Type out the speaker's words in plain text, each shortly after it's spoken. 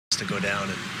to go down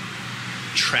and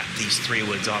trap these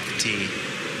 3-woods off the tee.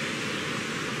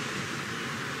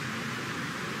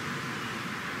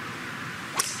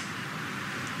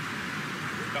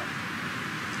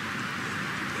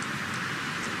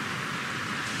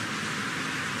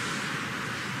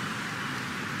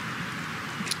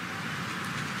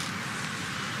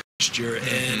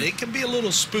 And it can be a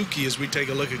little spooky as we take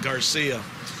a look at Garcia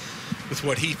with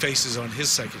what he faces on his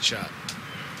second shot.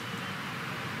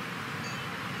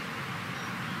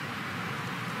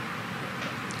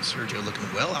 Sergio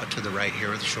looking well out to the right here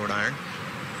with the short iron.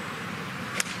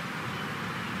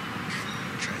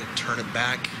 Trying to turn it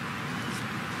back.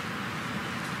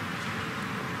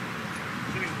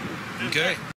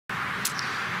 Okay.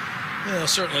 Well,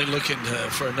 certainly looking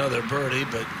for another birdie,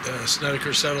 but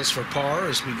Snedeker settles for par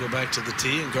as we go back to the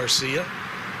tee, and Garcia.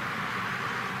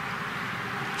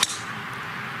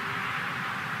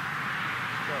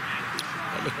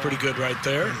 That looked pretty good right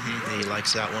there. He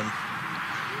likes that one.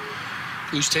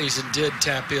 Oosthuizen did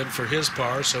tap in for his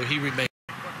par, so he remained.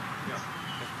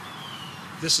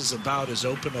 This is about as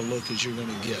open a look as you're going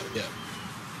to get.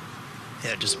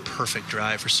 Yeah, just perfect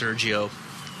drive for Sergio.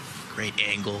 Great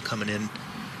angle coming in.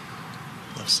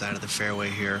 Left side of the fairway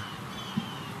here.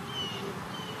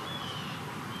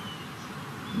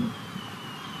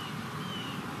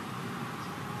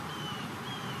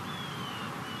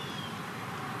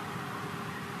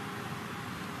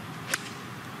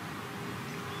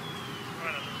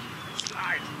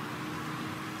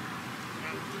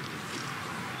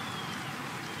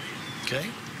 Okay.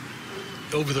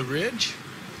 Over the ridge.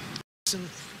 We'll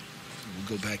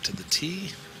go back to the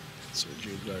tee.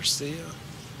 Sergio Garcia.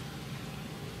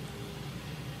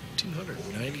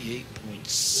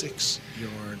 298.6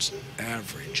 yards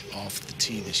average off the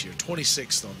tee this year.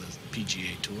 26th on the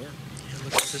PGA Tour. Yeah,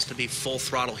 look for this to be full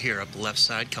throttle here up the left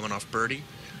side, coming off birdie.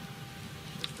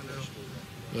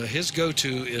 Well, his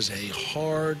go-to is a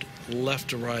hard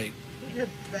left to right.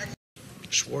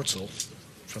 Schwartzel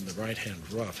from the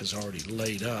right-hand rough has already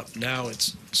laid up. Now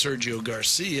it's Sergio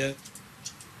Garcia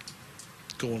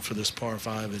going for this par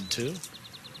 5 and 2.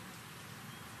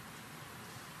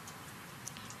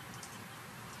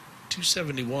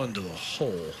 271 to the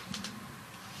hole.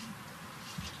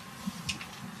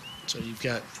 So you've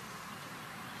got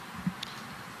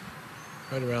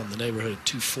right around the neighborhood of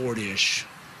 240-ish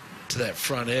to that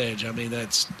front edge. I mean,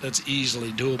 that's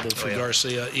easily doable for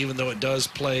Garcia, even though it does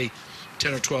play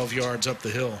 10 or 12 yards up the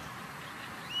hill.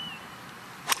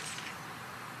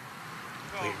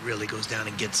 He really goes down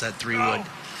and gets that 3-wood.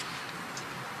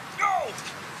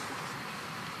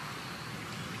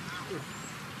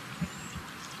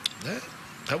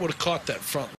 That would have caught that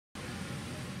front.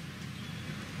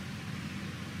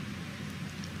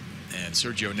 And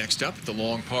Sergio next up, the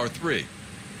long par 3.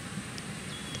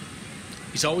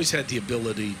 He's always had the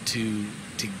ability to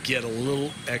get a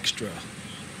little extra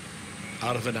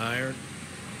out of an iron,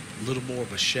 a little more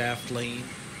of a shaft lean,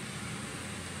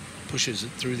 pushes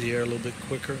it through the air a little bit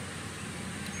quicker.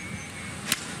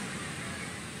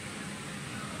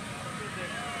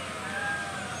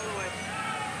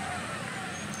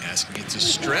 Asking it to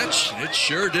stretch, and it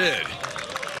sure did.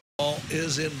 Ball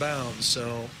is inbounds,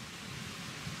 so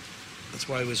that's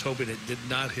why I was hoping it did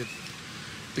not hit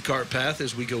the cart path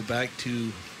as we go back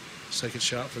to second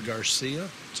shot for Garcia.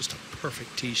 Just a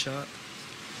perfect tee shot.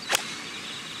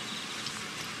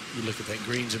 You look at that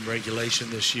greens in regulation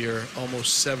this year,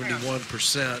 almost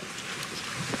 71%.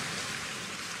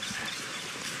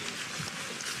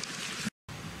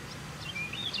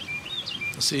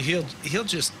 See, he'll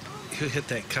hit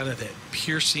that kind of that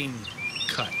piercing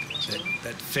cut,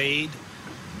 that fade.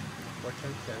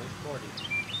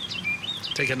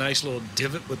 Take a nice little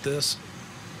divot with this.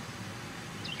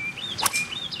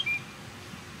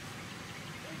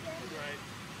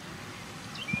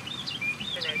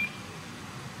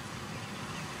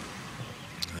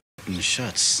 In the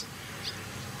shots,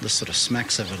 this sort of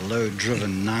smacks of a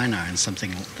low-driven 9-iron,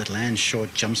 something that lands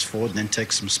short, jumps forward, and then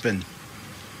takes some spin.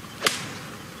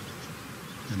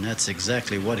 And that's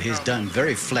exactly what he's done.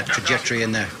 Very flat trajectory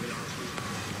in there.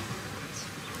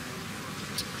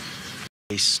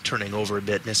 He's turning over a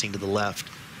bit, missing to the left.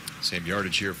 Same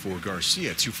yardage here for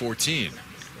Garcia, 214.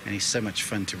 And he's so much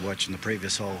fun to watch in the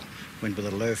previous hole. Went with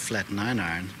a low, flat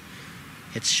 9-iron.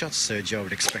 Hits shots, Sergio. I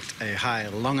would expect a high,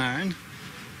 long iron.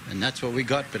 And that's what we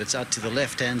got, but it's out to the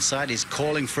left-hand side. He's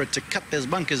calling for it to cut. There's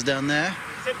bunkers down there.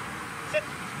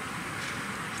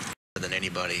 Than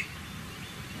anybody.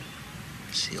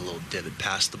 See a little divot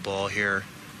past the ball here.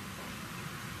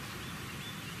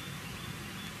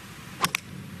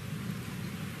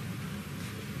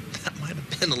 That might have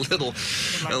been a little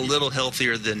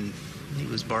healthier than he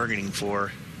was bargaining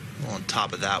for. Well, on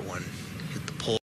top of that one,